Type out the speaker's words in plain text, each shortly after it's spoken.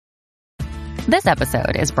This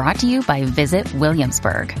episode is brought to you by Visit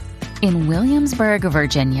Williamsburg. In Williamsburg,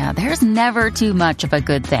 Virginia, there's never too much of a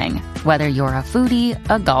good thing. Whether you're a foodie,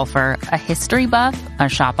 a golfer, a history buff, a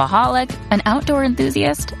shopaholic, an outdoor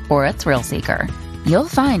enthusiast, or a thrill seeker, you'll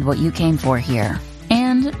find what you came for here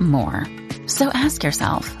and more. So ask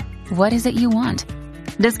yourself, what is it you want?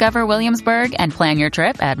 Discover Williamsburg and plan your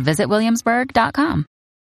trip at visitwilliamsburg.com.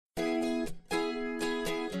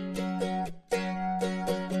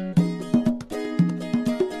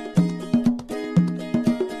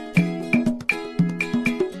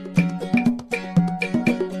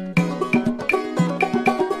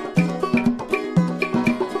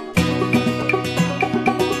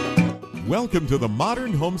 Welcome to the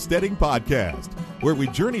Modern Homesteading Podcast, where we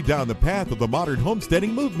journey down the path of the modern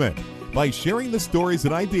homesteading movement by sharing the stories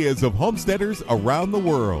and ideas of homesteaders around the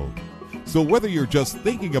world. So whether you're just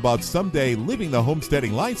thinking about someday living the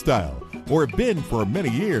homesteading lifestyle or have been for many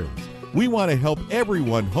years, we want to help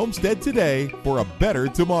everyone homestead today for a better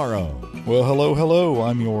tomorrow. Well, hello.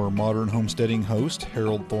 I'm your Modern Homesteading host,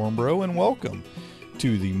 Harold Thornborough, and welcome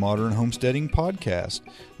to the Modern Homesteading Podcast.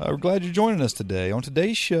 We're glad you're joining us today. On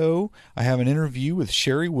today's show, I have an interview with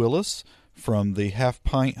Sherry Willis from the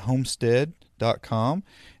Half-Pint Homestead.com,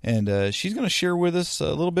 and she's going to share with us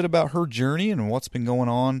a little bit about her journey and what's been going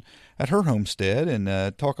on at her homestead,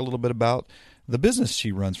 and talk a little bit about the business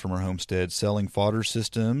she runs from her homestead, selling fodder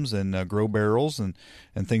systems and grow barrels and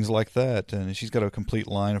things like that. And she's got a complete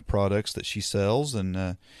line of products that she sells,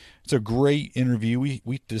 and it's a great interview.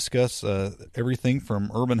 We discuss everything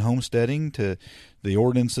from urban homesteading to the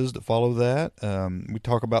ordinances that follow that. We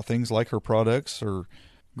talk about things like her products, her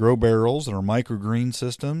grow barrels, and her microgreen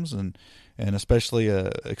systems, and especially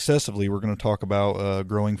excessively, we're going to talk about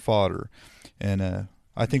growing fodder. And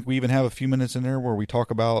I think we even have a few minutes in there where we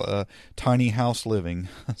talk about tiny house living.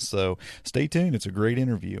 So stay tuned. It's a great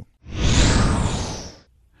interview.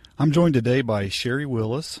 I'm joined today by Sherry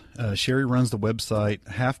Willis. Sherry runs the website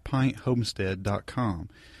halfpinthomestead.com.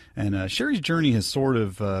 And Sherry's journey has sort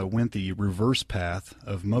of went the reverse path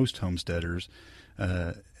of most homesteaders,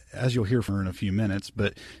 as you'll hear from her in a few minutes.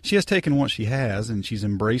 But she has taken what she has, and she's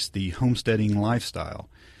embraced the homesteading lifestyle.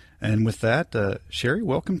 And with that, Sherry,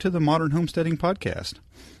 welcome to the Modern Homesteading Podcast.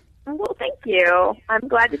 Well, thank you. I'm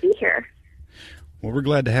glad to be here. Well, we're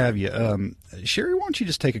glad to have you. Sherry, why don't you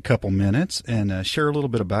just take a couple minutes and share a little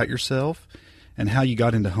bit about yourself and how you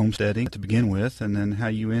got into homesteading to begin with, and then how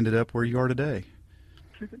you ended up where you are today.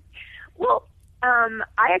 Well,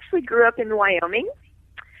 I actually grew up in Wyoming,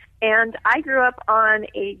 and I grew up on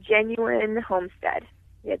a genuine homestead.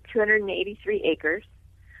 We had 283 acres.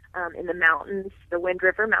 In the mountains, the Wind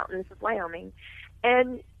River Mountains of Wyoming.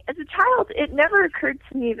 And as a child, it never occurred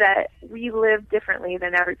to me that we lived differently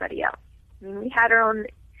than everybody else. I mean, we had our own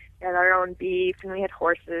beef, and we had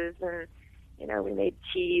horses, and, we made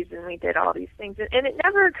cheese, and we did all these things. And it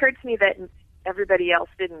never occurred to me that everybody else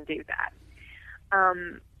didn't do that.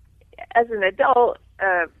 As an adult,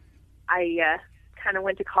 I kind of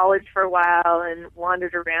went to college for a while and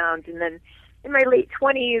wandered around, and then in my late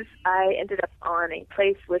 20s, I ended up on a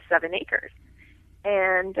place with 7 acres,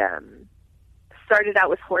 and started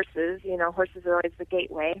out with horses. Horses are always the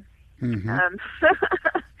gateway. Mm-hmm.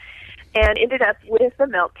 And ended up with a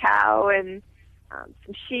milk cow and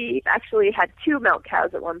some sheep. Actually had 2 milk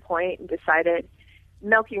cows at one point, and decided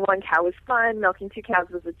milking 1 cow was fun, milking 2 cows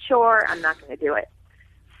was a chore. I'm not going to do it.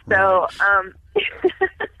 So,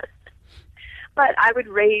 but I would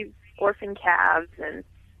raise orphan calves and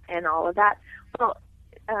all of that. Well,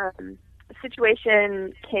 a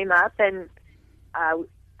situation came up, and I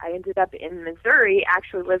ended up in Missouri,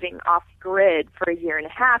 actually living off-grid for a year and a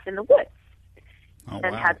half in the woods. Oh,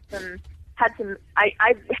 and wow. I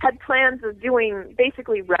had plans of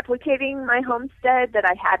basically replicating my homestead that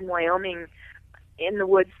I had in Wyoming in the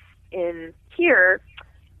woods in here,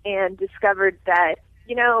 and discovered that,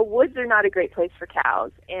 woods are not a great place for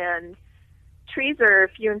cows, and trees are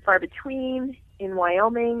few and far between. In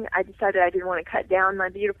Wyoming, I decided I didn't want to cut down my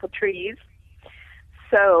beautiful trees,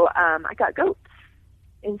 so I got goats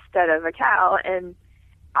instead of a cow, and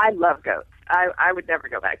I love goats. I would never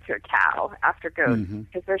go back to a cow after goats,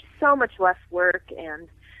 because there's so much less work, and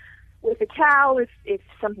with a cow, if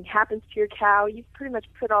something happens to your cow, you pretty much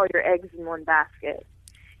put all your eggs in one basket.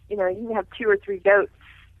 You can have 2 or 3 goats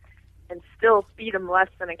and still feed them less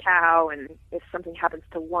than a cow, and if something happens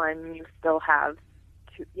to one, you still have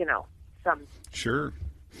some. Sure.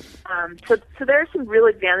 So there are some real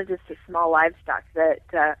advantages to small livestock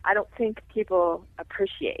that I don't think people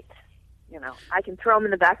appreciate. I can throw them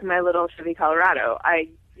in the back of my little Chevy Colorado.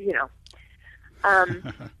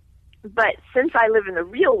 But since I live in the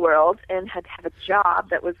real world and had to have a job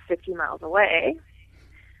that was 50 miles away,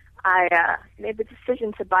 I made the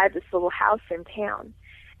decision to buy this little house in town.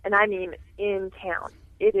 And I mean in town.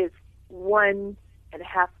 It is 1.5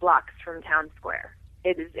 blocks from town square.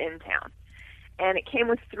 It is in town. And it came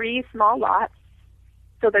with 3 small lots.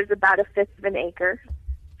 So there's about 1/5 of an acre.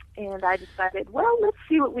 And I decided, well, let's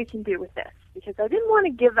see what we can do with this. Because I didn't want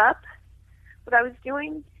to give up what I was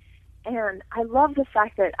doing. And I love the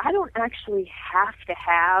fact that I don't actually have to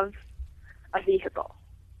have a vehicle.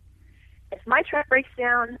 If my truck breaks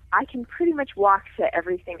down, I can pretty much walk to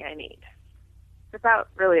everything I need without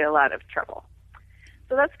really a lot of trouble.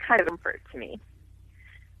 So that's kind of comfort to me.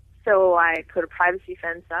 So I put a privacy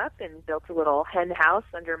fence up and built a little hen house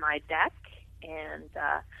under my deck, and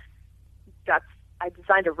I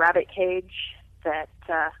designed a rabbit cage that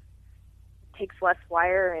takes less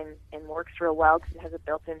wire and works real well because it has a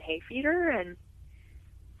built-in hay feeder, and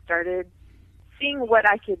started seeing what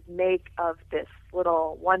I could make of this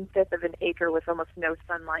little 1/5 of an acre with almost no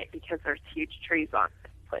sunlight because there's huge trees on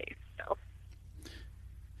this place. So.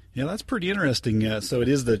 Yeah, that's pretty interesting. So it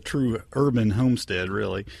is the true urban homestead,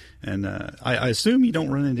 really. And I assume you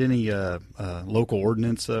don't run into any local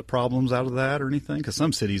ordinance problems out of that or anything? Because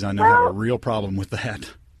some cities I know have a real problem with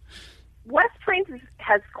that. West Plains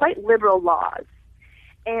has quite liberal laws.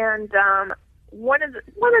 And one of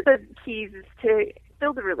the keys is to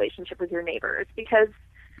build a relationship with your neighbors because,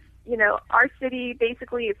 you know, our city,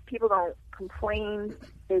 basically, if people don't complain,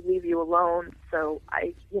 they leave you alone. So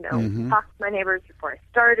I, talked to my neighbors before I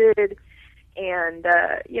started, and,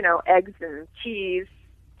 eggs and cheese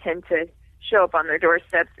tend to show up on their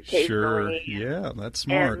doorsteps occasionally. Sure, yeah, that's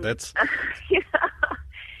smart. And,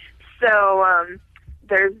 So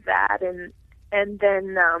there's that, and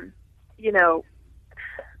then,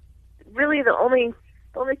 really the only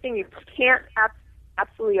thing you can't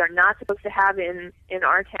absolutely are not supposed to have in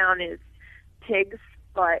our town is pigs,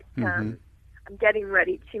 but I'm getting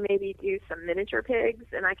ready to maybe do some miniature pigs,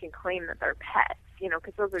 and I can claim that they're pets,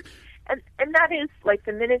 because those are, and that is like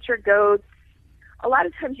the miniature goats. A lot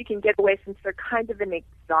of times you can get away, since they're kind of an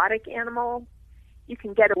exotic animal, you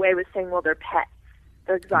can get away with saying, well, they're pets.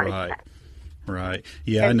 They're exotic pets. Right.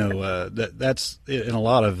 Yeah, I know that's in a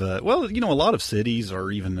lot of, a lot of cities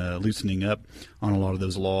are even loosening up on a lot of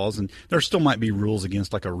those laws. And there still might be rules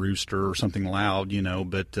against like a rooster or something loud,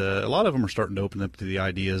 but a lot of them are starting to open up to the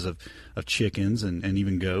ideas of chickens and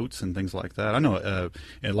even goats and things like that. I know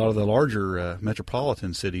a lot of the larger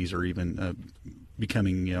metropolitan cities are even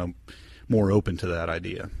becoming, more open to that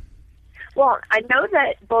idea. Well, I know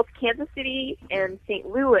that both Kansas City and St.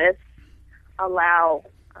 Louis allow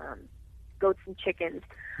goats and chickens.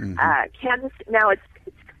 Kansas, now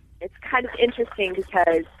it's kind of interesting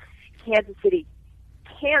because Kansas City,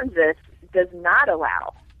 Kansas does not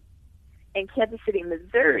allow, and Kansas City,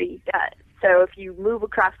 Missouri does. So if you move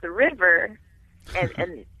across the river,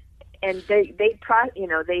 and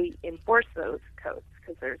they enforce those codes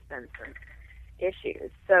because there's been some issues.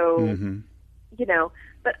 So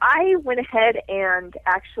but I went ahead and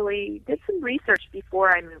actually did some research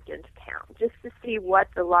before I moved into town, just to see what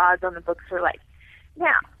the laws on the books were like.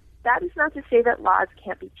 Now, that is not to say that laws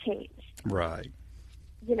can't be changed. Right.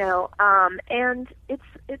 And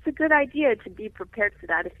it's a good idea to be prepared for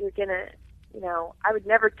that. If you're gonna, I would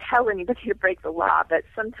never tell anybody to break the law, but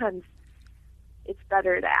sometimes it's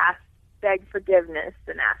better to beg forgiveness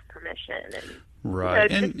than ask permission. And, right.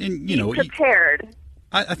 Be prepared.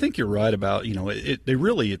 I think you're right about,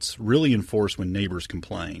 it's really enforced when neighbors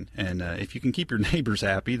complain. And if you can keep your neighbors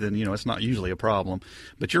happy, then, it's not usually a problem.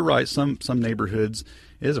 But you're right, some neighborhoods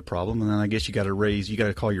is a problem. And then I guess you got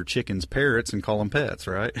to call your chickens parrots and call them pets,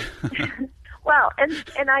 right? Well,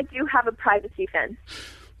 and I do have a privacy fence.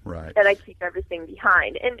 Right. That I keep everything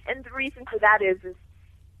behind. And the reason for that is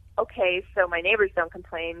okay, so my neighbors don't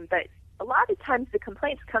complain, but a lot of times the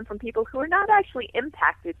complaints come from people who are not actually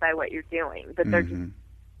impacted by what you're doing, but they're just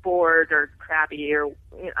bored or crabby or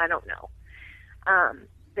I don't know.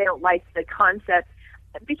 They don't like the concept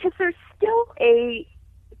because there's still an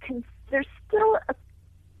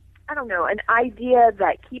idea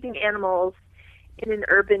that keeping animals in an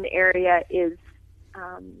urban area is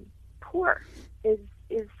poor. It's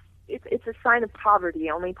a sign of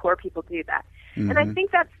poverty. Only poor people do that, and I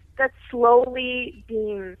think that's slowly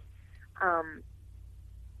being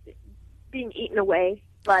eaten away,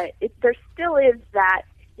 but there still is that,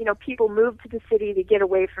 people move to the city to get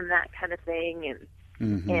away from that kind of thing,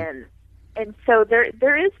 and so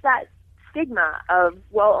there is that stigma of,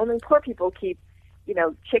 well, only poor people keep,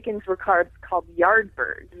 chickens were called yard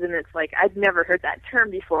birds, and it's like, I'd never heard that term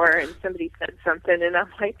before, and somebody said something, and I'm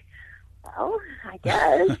like, Well, I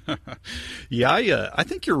guess. Yeah, I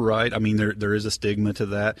think you're right. I mean, there is a stigma to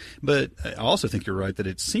that, but I also think you're right that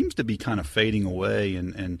it seems to be kind of fading away,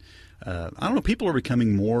 and I don't know, people are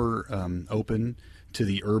becoming more open to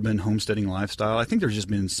the urban homesteading lifestyle. I think there's just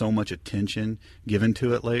been so much attention given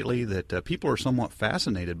to it lately that people are somewhat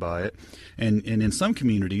fascinated by it. And in some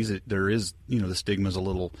communities, there is, the stigma is a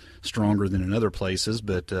little stronger than in other places.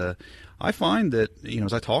 But I find that,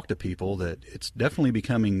 as I talk to people, that it's definitely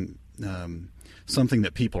becoming something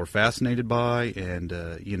that people are fascinated by. And,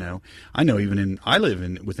 I know I live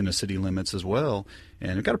within the city limits as well.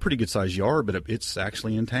 And I've got a pretty good sized yard, but it's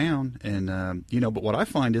actually in town. And, but what I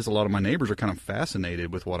find is a lot of my neighbors are kind of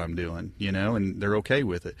fascinated with what I'm doing, and they're okay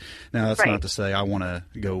with it. Now, that's not to say I want to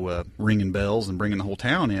go ringing bells and bringing the whole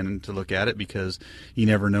town in to look at it, because you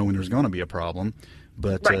never know when there's going to be a problem.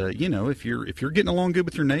 But, if you're getting along good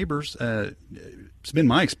with your neighbors, it's been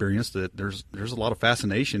my experience that there's a lot of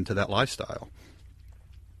fascination to that lifestyle.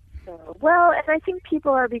 Well, and I think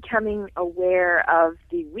people are becoming aware of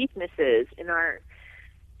the weaknesses in our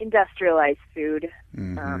industrialized food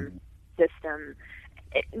system.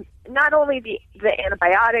 Not only the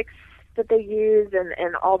antibiotics that they use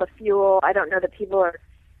and all the fuel. I don't know that people are,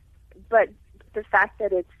 but the fact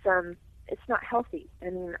that it's not healthy. I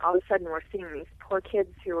mean, all of a sudden we're seeing these poor kids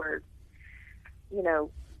who are,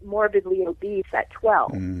 morbidly obese at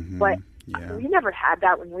 12. But we never had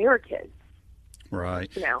that when we were kids.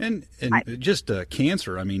 Right. And just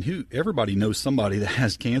cancer. I mean, everybody knows somebody that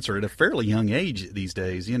has cancer at a fairly young age these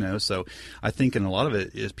days, so I think in a lot of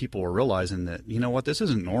it is people are realizing that, this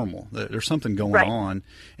isn't normal. There's something going on,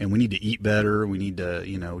 and we need to eat better. We need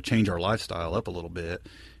to, change our lifestyle up a little bit.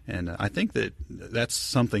 And I think that's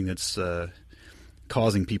something that's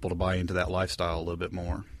causing people to buy into that lifestyle a little bit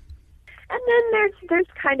more. And then there's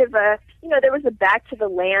kind of there was a back to the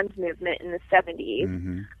land movement in the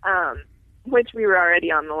 70s. Which we were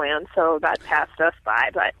already on the land, so that passed us by.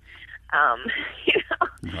 But,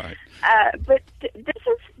 Right. But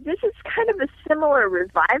this is kind of a similar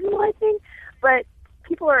revival, I think. But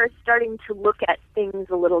people are starting to look at things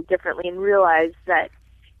a little differently and realize that,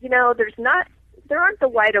 there aren't the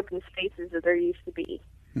wide open spaces that there used to be.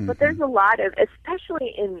 But there's a lot of,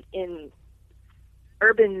 especially in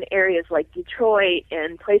urban areas like Detroit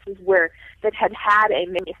and places that had a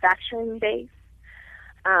manufacturing base.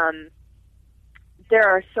 There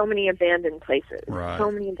are so many abandoned places,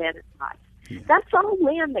 so many abandoned spots. Yeah. That's all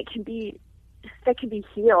land that can be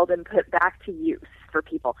healed and put back to use for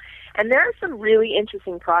people. And there are some really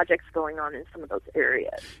interesting projects going on in some of those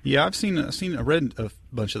areas. Yeah, I read a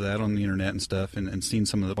bunch of that on the internet and stuff, and seen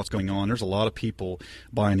some of what's going on. There's a lot of people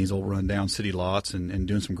buying these old rundown city lots and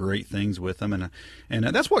doing some great things with them. And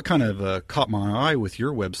that's what kind of caught my eye with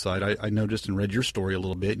your website. I noticed and read your story a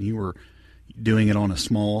little bit, and you were doing it on a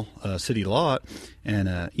small city lot. And,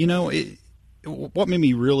 what made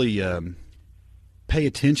me really pay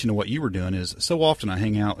attention to what you were doing is so often I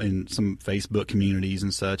hang out in some Facebook communities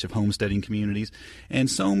and such of homesteading communities, and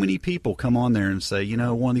so many people come on there and say,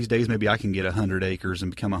 one of these days maybe I can get 100 acres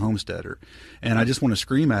and become a homesteader. And I just want to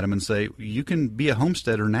scream at them and say, you can be a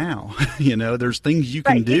homesteader now. There's things you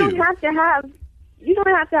can do. You don't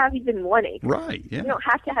have to have even 1 acre. Right, yeah. You don't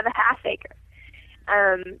have to have a half acre.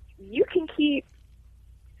 You can keep,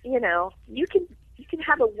 you can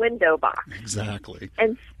have a window box. Exactly.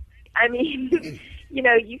 And, I mean,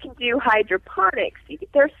 you can do hydroponics.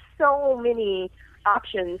 There's so many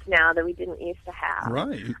options now that we didn't used to have.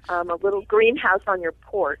 Right. A little greenhouse on your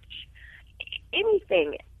porch.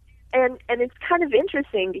 Anything. And it's kind of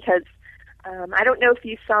interesting because I don't know if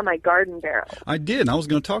you saw my garden barrel. I did, and I was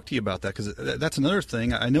going to talk to you about that because that's another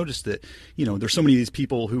thing. I noticed that, there's so many of these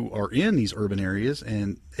people who are in these urban areas,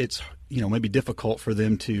 and it's, maybe difficult for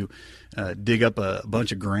them to dig up a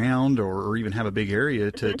bunch of ground or even have a big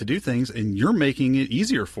area to do things, and you're making it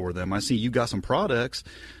easier for them. I see you got some products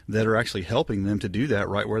that are actually helping them to do that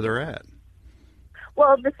right where they're at.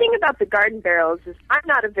 Well, the thing about the garden barrels is I'm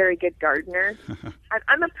not a very good gardener.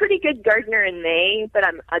 I'm a pretty good gardener in May, but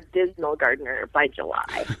I'm a dismal gardener by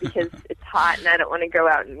July because it's hot and I don't want to go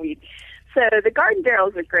out and weed. So the garden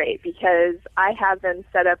barrels are great because I have them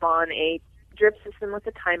set up on a drip system with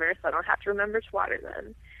a timer, so I don't have to remember to water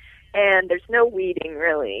them. And there's no weeding,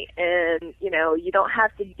 really. And, you don't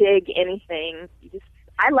have to dig anything.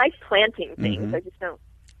 I like planting things. I just don't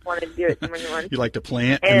want to do it when you want. You like to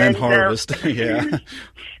plant and then harvest. Yeah.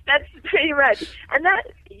 That's pretty much. And that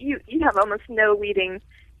you have almost no weeding.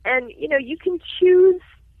 And, you can choose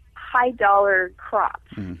high dollar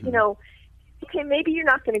crops. Okay, maybe you're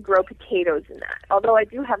not going to grow potatoes in that, although I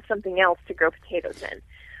do have something else to grow potatoes in.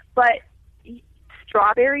 But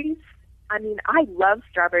strawberries, I mean, I love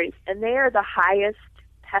strawberries, and they are the highest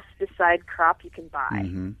pesticide crop you can buy.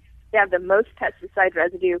 Mm-hmm. They have the most pesticide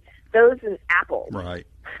residue. Those and apples. Right.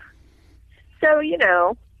 So,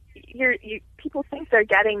 people think they're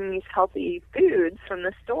getting these healthy foods from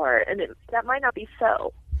the store, and that might not be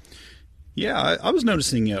so. Yeah, I was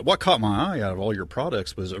noticing what caught my eye out of all your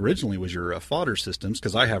products was your fodder systems,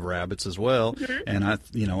 because I have rabbits as well, mm-hmm. and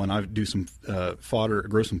I do some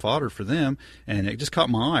grow some fodder for them, and it just caught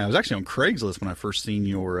my eye. I was actually on Craigslist when I first seen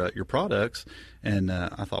your products, and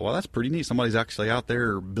I thought, well, that's pretty neat. Somebody's actually out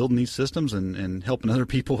there building these systems and helping other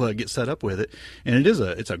people get set up with it, and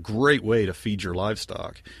it's a great way to feed your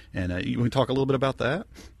livestock. And you want to talk a little bit about that?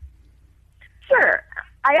 Sure.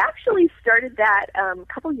 I actually started that a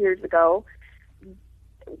couple years ago.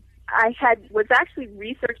 I was actually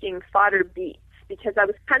researching fodder beets because I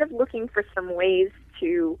was kind of looking for some ways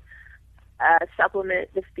to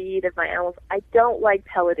supplement the feed of my animals. I don't like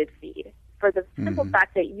pelleted feed for the simple mm-hmm.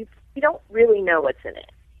 fact that you don't really know what's in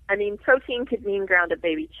it. I mean, protein could mean ground up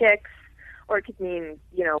baby chicks, or it could mean,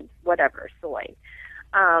 whatever, soy.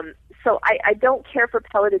 So I don't care for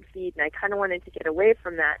pelleted feed, and I kind of wanted to get away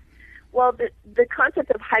from that. Well, the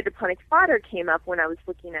concept of hydroponic fodder came up when I was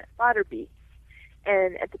looking at fodder beets.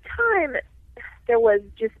 And at the time, there was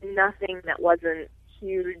just nothing that wasn't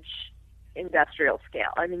huge industrial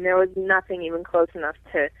scale. I mean, there was nothing even close enough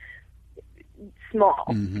to small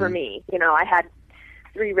mm-hmm. for me. I had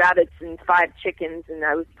 3 rabbits and 5 chickens, and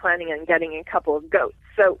I was planning on getting a couple of goats.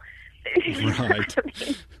 So, right.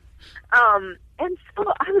 And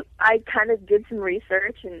so I kind of did some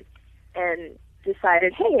research and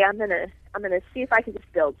decided, hey, I'm gonna see if I can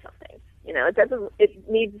just build something. It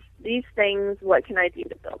needs these things. What can I do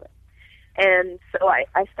to build it? And so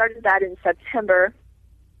I started that in September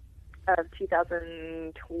of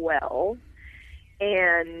 2012,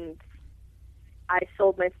 and I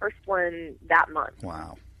sold my first one that month.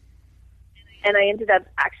 Wow. And I ended up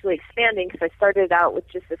actually expanding because I started out with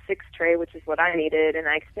just a 6 tray, which is what I needed, and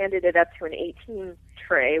I expanded it up to an 18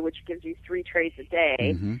 tray, which gives you 3 trays a day,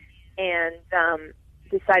 mm-hmm. and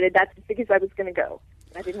decided that's as big as I was going to go.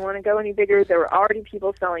 I didn't want to go any bigger. There were already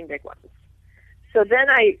people selling big ones. So then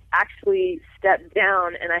I actually stepped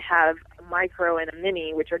down, and I have a micro and a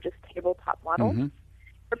mini, which are just tabletop models mm-hmm.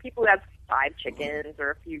 for people who have 5 chickens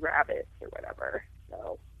or a few rabbits or whatever.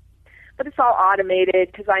 So, but it's all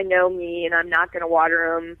automated because I know me, and I'm not going to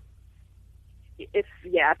water them. If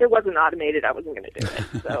it wasn't automated, I wasn't going to do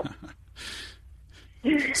it. So.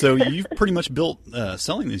 So you've pretty much built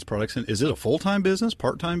selling these products. Is it a full-time business,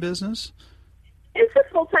 part-time business? It's a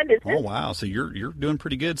full-time business. Oh, wow. So you're doing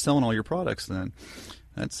pretty good selling all your products then.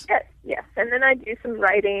 That's Yes. And then I do some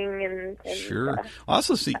writing and sure. I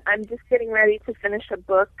also see. I'm just getting ready to finish a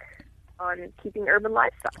book on keeping urban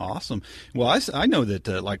livestock. Awesome. Well, I know that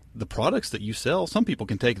like the products that you sell, some people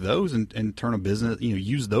can take those and turn a business,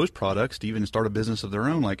 use those products to even start a business of their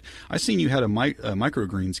own. Like I seen you had a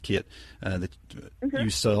microgreens kit that mm-hmm. you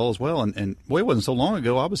sell as well. And boy, it wasn't so long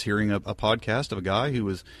ago I was hearing a podcast of a guy who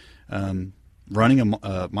was running a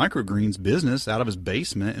microgreens business out of his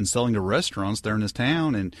basement and selling to restaurants there in his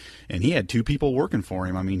town, and he had 2 people working for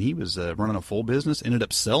him. I mean, he was running a full business, ended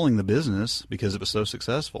up selling the business because it was so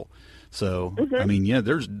successful. So, mm-hmm. I mean,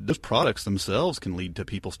 those products themselves can lead to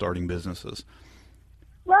people starting businesses.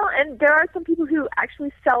 Well, and there are some people who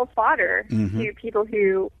actually sell fodder mm-hmm. to people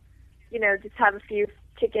who, just have a few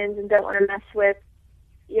chickens and don't want to mess with,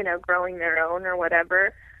 growing their own or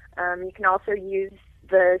whatever. You can also use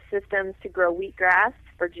the systems to grow wheatgrass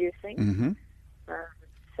for juicing. Mm-hmm.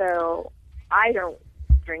 So I don't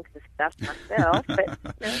drink the stuff myself,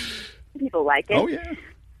 but people like it. Oh yeah.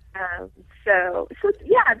 So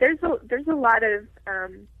yeah, there's a lot of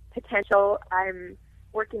potential. I'm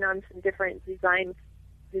working on some different designs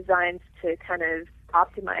to kind of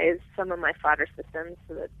optimize some of my fodder systems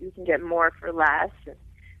so that you can get more for less, and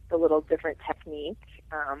a little different technique.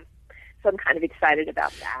 So I'm kind of excited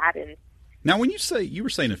about that. And now, when you were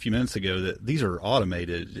saying a few minutes ago that these are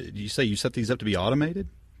automated, did you say you set these up to be automated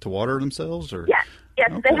to water themselves, or? Yes,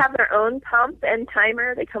 okay. They have their own pump and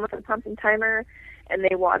timer. They come with a pump and timer, and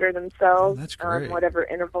they water themselves. Oh, that's great. Whatever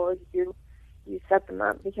interval you set them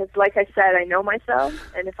up. Because, like I said, I know myself,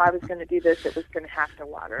 and if I was going to do this, it was going to have to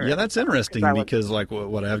water. Yeah, that's interesting because like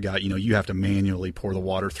what I've got, you have to manually pour the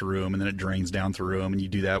water through them, and then it drains down through them, and you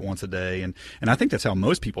do that once a day. And I think that's how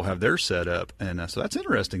most people have theirs set up. And so that's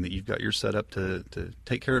interesting that you've got yours set up to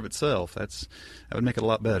take care of itself. That would make it a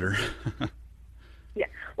lot better. Yeah.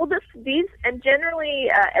 Well, these, and generally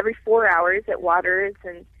every 4 hours it waters,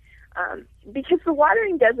 and because the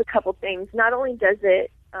watering does a couple things. Not only does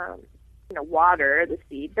it water the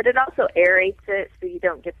seed, but it also aerates it so you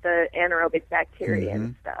don't get the anaerobic bacteria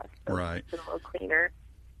and stuff. So Right. it's a little cleaner,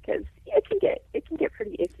 because it can get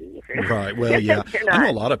pretty icky if you're not, Right. Well, yeah. if you're not I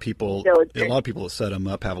know a lot of people. diligent. A lot of people that set them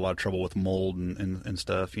up have a lot of trouble with mold and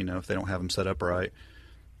stuff. If they don't have them set up right.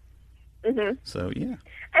 Mm-hmm. So yeah.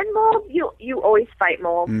 And mold, you always fight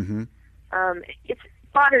mold. Mm-hmm.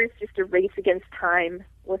 Fodder is just a race against time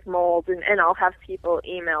with mold, and I'll have people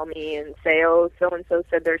email me and say, oh, so-and-so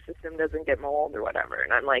said their system doesn't get mold or whatever,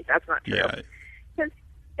 and I'm like, that's not true. Yeah. Because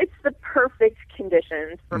it's the perfect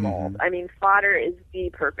conditions for mold. I mean, fodder is the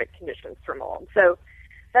perfect conditions for mold. So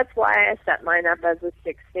that's why I set mine up as a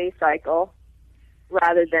 6-day cycle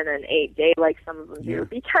rather than an 8-day like some of them do,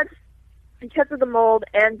 because of the mold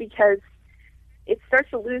and because it starts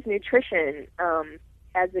to lose nutrition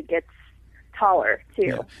as it gets taller too.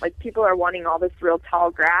 Yeah. Like, people are wanting all this real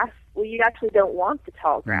tall grass. Well, you actually don't want the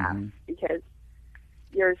tall grass because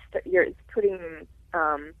you're putting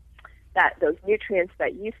those nutrients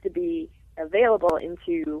that used to be available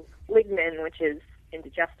into lignin, which is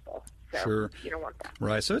indigestible. So you don't want that.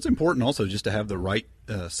 Right. So it's important also just to have the right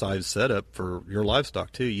size setup for your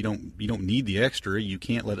livestock too. You don't need the extra. You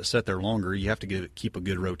can't let it sit there longer. You have to keep a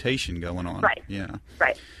good rotation going on. Right. Yeah.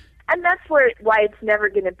 Right. And that's why it's never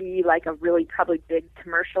going to be like a really probably big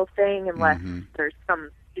commercial thing unless there's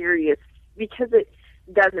some serious, because it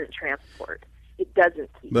doesn't transport. It doesn't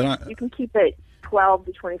keep. You can keep it 12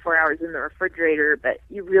 to 24 hours in the refrigerator, but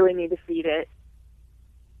you really need to feed it,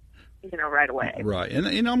 right away. Right.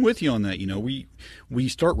 And I'm with you on that. We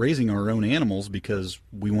start raising our own animals because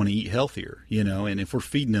we want to eat healthier, and if we're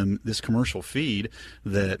feeding them this commercial feed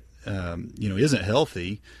that, isn't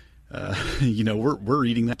healthy, we're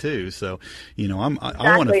eating that too. So, I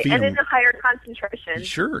want to feed them. And in a higher concentration.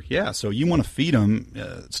 Sure. Yeah. So you want to feed them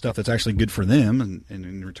stuff that's actually good for them and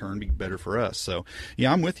in return be better for us. So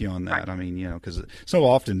yeah, I'm with you on that. Right. I mean, because so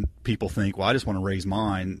often people think, well, I just want to raise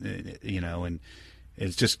mine, and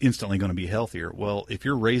it's just instantly going to be healthier. Well, if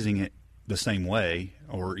you're raising it the same way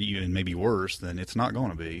or even maybe worse, then it's not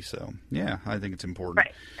going to be. So yeah, I think it's important.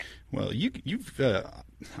 Right. Well,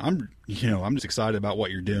 I'm just excited about what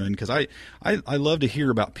you're doing because I love to hear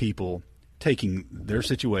about people taking their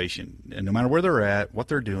situation and no matter where they're at, what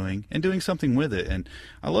they're doing, and doing something with it. And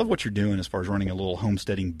I love what you're doing as far as running a little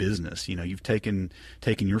homesteading business. You've taken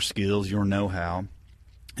your skills, your know-how,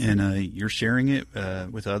 and you're sharing it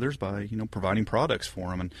with others by providing products for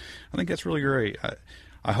them. And I think that's really great.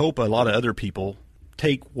 I hope a lot of other people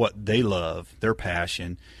take what they love, their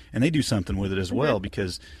passion, and they do something with it as well,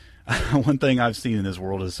 because one thing I've seen in this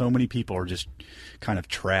world is so many people are just kind of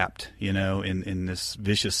trapped, in this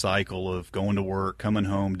vicious cycle of going to work, coming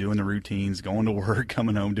home, doing the routines, going to work,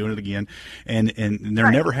 coming home, doing it again. And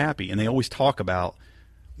they're never happy. And they always talk about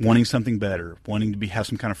wanting something better, wanting to have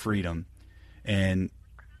some kind of freedom.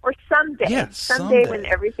 Or someday. Yeah, someday when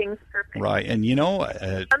everything's perfect. Right. And,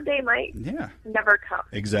 someday might never come.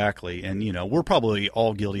 Exactly. And, we're probably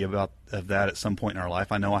all guilty of that at some point in our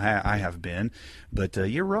life. I know I have been. But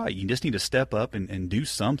you're right. You just need to step up and do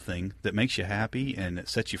something that makes you happy and that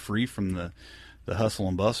sets you free from the hustle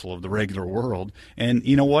and bustle of the regular world. And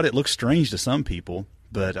you know what? It looks strange to some people,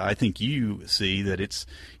 but I think you see that it's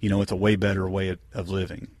a way better way of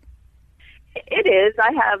living. It is.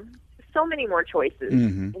 I have so many more choices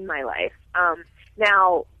in my life.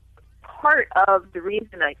 Now, part of the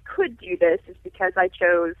reason I could do this is because I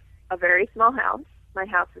chose a very small house. My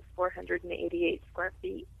house is 488 square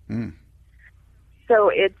feet.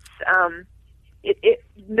 So it's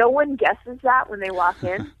no one guesses that when they walk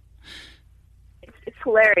in. It's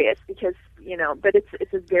hilarious because but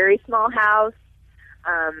it's a very small house.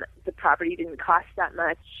 The property didn't cost that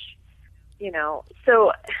much.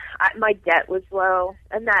 So my debt was low,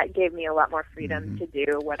 and that gave me a lot more freedom to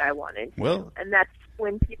do what I wanted to. Well, and that's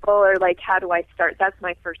when people are like, how do I start? That's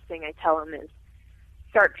my first thing I tell them is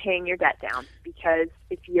start paying your debt down, because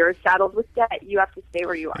if you're saddled with debt, you have to stay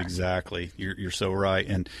where you are. Exactly. You're so right.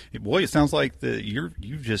 And boy, it sounds like you're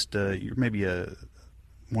maybe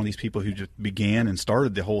one of these people who just began and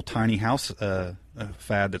started the whole tiny house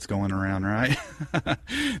fad that's going around, right?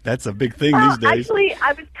 That's a big thing these days. Actually,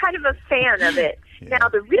 I was kind of a fan of it. Yeah. Now,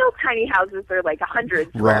 the real tiny houses are like 100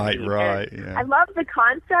 square feet. Right. Yeah. I love the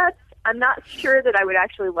concept. I'm not sure that I would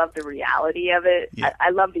actually love the reality of it. Yeah.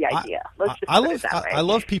 I love the idea. Let's just put it that way. I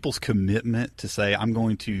love people's commitment to say, I'm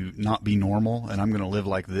going to not be normal and I'm going to live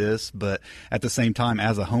like this. But at the same time,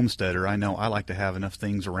 as a homesteader, I know I like to have enough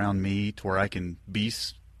things around me to where I can be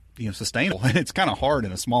sustainable. It's kind of hard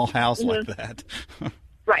in a small house like that.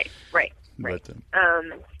 Right. But,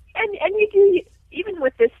 and you do, even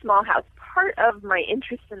with this small house, part of my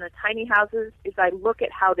interest in the tiny houses is I look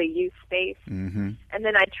at how they use space, and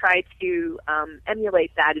then I try to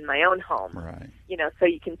emulate that in my own home. Right. You know, so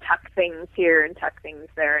you can tuck things here and tuck things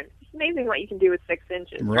there, and it's amazing what you can do with 6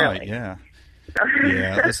 inches. Right. Really. Yeah.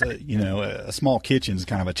 Yeah, that's a small kitchen is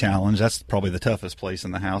kind of a challenge. That's probably the toughest place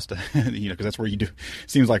in the house to, because that's where you do.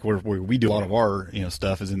 Seems like where we do a lot of our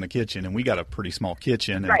stuff is in the kitchen, and we got a pretty small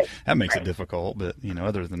kitchen, and that makes it difficult. But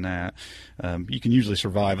other than that, you can usually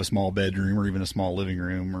survive a small bedroom or even a small living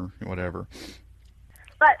room or whatever.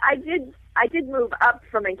 But I did move up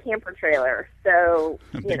from a camper trailer, so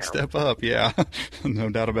a big step up, yeah, no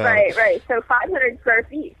doubt about it. Right. So 500 square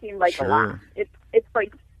feet seemed like a lot. It's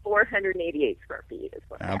like 488 square feet is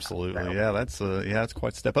what Absolutely. I have, so. Yeah, that's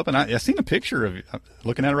quite a step up. And I seen a picture of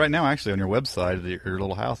looking at it right now, actually, on your website of your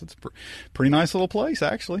little house. It's a pretty nice little place,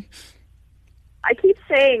 actually. I keep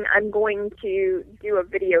saying I'm going to do a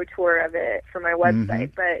video tour of it for my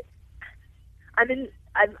website, but I've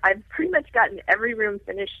pretty much gotten every room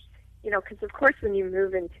finished, because of course when you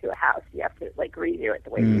move into a house, you have to like redo it the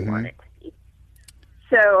way you want it to be.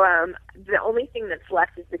 So the only thing that's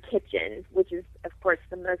left is the kitchen, which is, of course,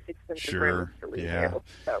 the most expensive room to redo. Yeah.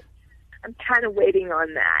 So I'm kind of waiting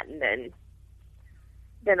on that, and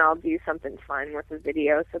then I'll do something fun with the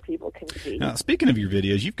video so people can see. Now, speaking of your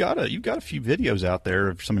videos, you've got a few videos out there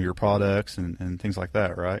of some of your products and things like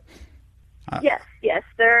that, right? Yes,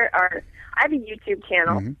 there are. I have a YouTube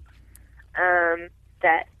channel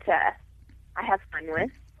that I have fun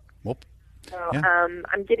with. Well, So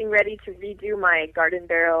I'm getting ready to redo my garden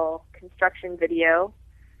barrel construction video.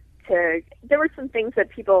 There were some things that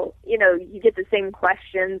people, you get the same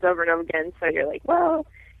questions over and over again, so you're like, well,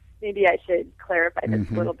 maybe I should clarify this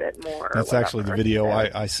a little bit more. That's actually the video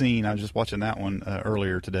I seen. I was just watching that one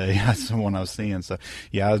earlier today. That's the one I was seeing. So,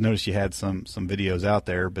 yeah, I noticed you had some videos out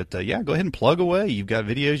there. But, go ahead and plug away. You've got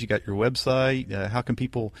videos. You got your website. How can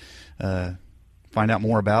people find out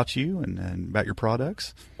more about you and about your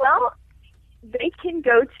products? Well, they can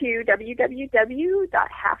go to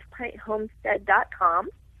www.halfpinthomestead.com.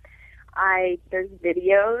 There's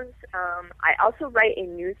videos. I also write a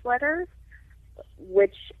newsletter,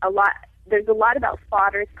 there's a lot about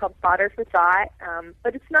fodder. It's called Fodder for Thought,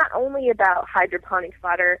 but it's not only about hydroponic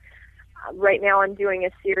fodder. Right now I'm doing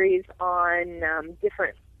a series on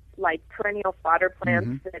different like perennial fodder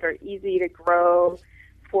plants that are easy to grow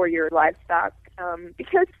for your livestock,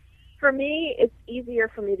 because for me, it's easier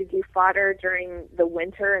for me to do fodder during the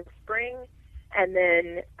winter and spring, and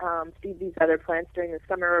then feed these other plants during the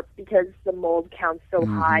summer because the mold count's so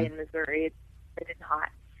high in Missouri. It's hot.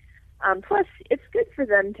 Plus, it's good for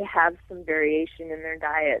them to have some variation in their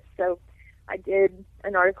diet. So I did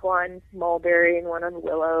an article on mulberry and one on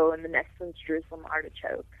willow, and the next one's Jerusalem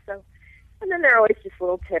artichoke. So, and then there are always just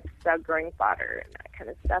little tips about growing fodder and that kind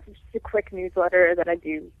of stuff. It's just a quick newsletter that I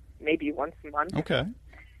do maybe once a month. Okay.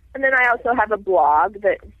 And then I also have a blog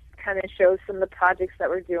that kind of shows some of the projects that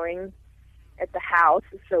we're doing at the house.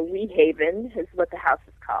 So Weed Haven is what the house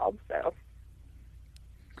is called. So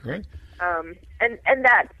great. And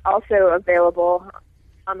that's also available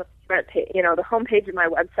on the front page. The homepage of my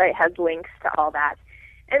website has links to all that.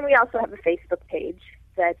 And we also have a Facebook page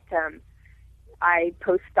that I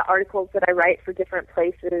post the articles that I write for different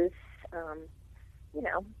places.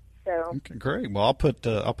 So. Okay, great. Well, I'll put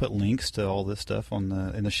links to all this stuff in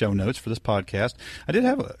the show notes for this podcast. I did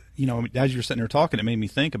have as you were sitting there talking, it made me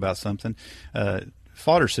think about something.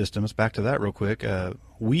 Fodder systems. Back to that real quick.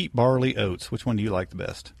 Wheat, barley, oats. Which one do you like the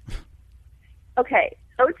best? Okay,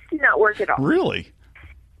 oats do not work at all. Really?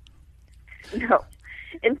 No.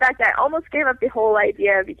 In fact, I almost gave up the whole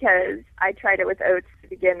idea because I tried it with oats to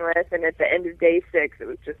begin with, and at the end of day 6, it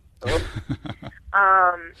was just.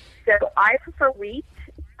 So I prefer wheat.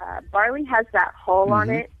 Barley has that hull on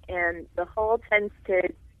it, and the hull tends to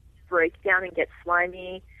break down and get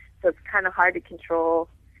slimy, so it's kind of hard to control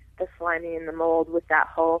the slimy and the mold with that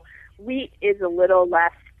hull. Wheat is a little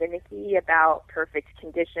less finicky about perfect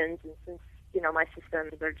conditions, and since my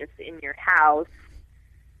systems are just in your house,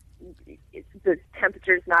 the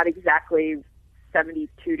temperature's not exactly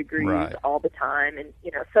 72 degrees all the time, and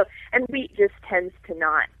and wheat just tends to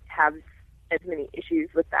not have as many issues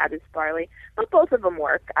with that as barley, but both of them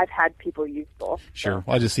work. I've had people use both. Sure. So.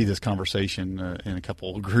 Well, I just see this conversation in a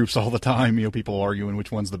couple of groups all the time. People arguing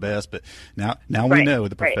which one's the best, but now we know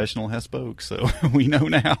the professional has spoke, so we know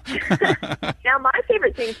now. Now, my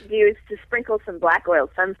favorite thing to do is to sprinkle some black oil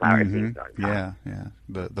sunflower seeds on top. Yeah.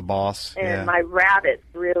 The boss. And my rabbits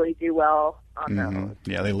really do well on those.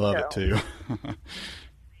 Yeah, they love it too.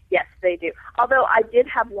 Yes, they do. Although I did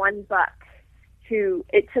have one buck who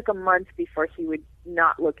it took a month before he would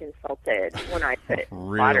not look insulted when I put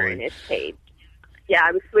Really? fodder in his cage. Yeah,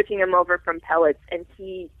 I was switching him over from pellets, and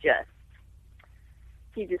he just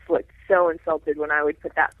looked so insulted when I would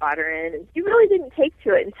put that fodder in. And he really didn't take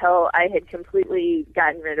to it until I had completely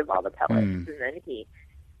gotten rid of all the pellets, and then he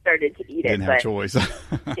started to eat it. Didn't have a choice.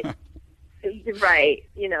 Right.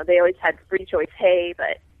 You know, they always had free choice hay,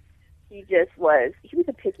 but he was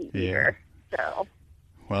a picky eater. So.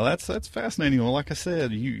 Well, that's fascinating. Well, like I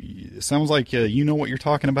said, it sounds like you know what you're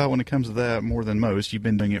talking about when it comes to that more than most. You've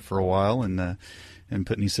been doing it for a while and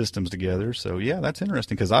putting these systems together. So yeah, that's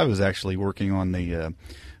interesting because I was actually working on the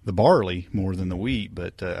barley more than the wheat,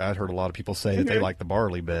 but I'd heard a lot of people say that they like the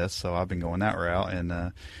barley best, so I've been going that route.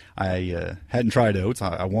 And I hadn't tried oats.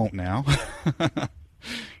 I won't now.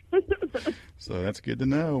 So that's good to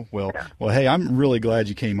know. Well, hey, I'm really glad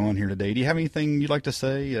you came on here today. Do you have anything you'd like to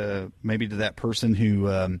say, maybe to that person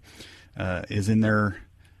who is in their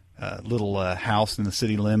little house in the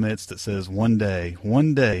city limits that says, one day,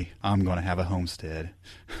 I'm going to have a homestead?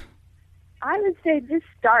 I would say just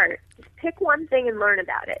start. Just pick one thing and learn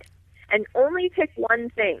about it. And only pick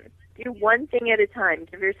one thing. Do one thing at a time.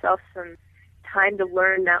 Give yourself some time to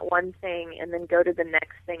learn that one thing and then go to the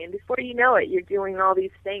next thing. And before you know it, you're doing all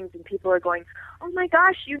these things and people are going, oh my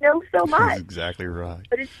gosh, you know so much. That's exactly right.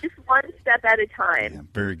 But it's just one step at a time. Yeah,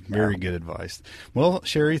 very, very good advice. Well,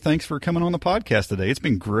 Sherry, thanks for coming on the podcast today. It's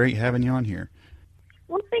been great having you on here.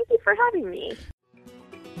 Well, thank you for having me.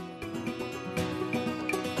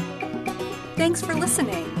 Thanks for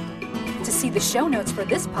listening. To see the show notes for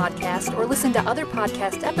this podcast or listen to other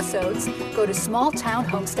podcast episodes, go to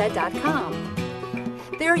smalltownhomestead.com.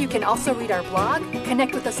 There you can also read our blog,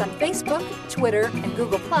 connect with us on Facebook, Twitter, and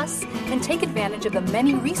Google+, and take advantage of the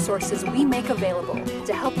many resources we make available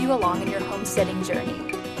to help you along in your homesteading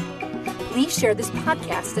journey. Please share this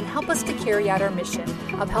podcast and help us to carry out our mission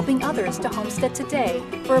of helping others to homestead today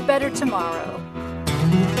for a better tomorrow.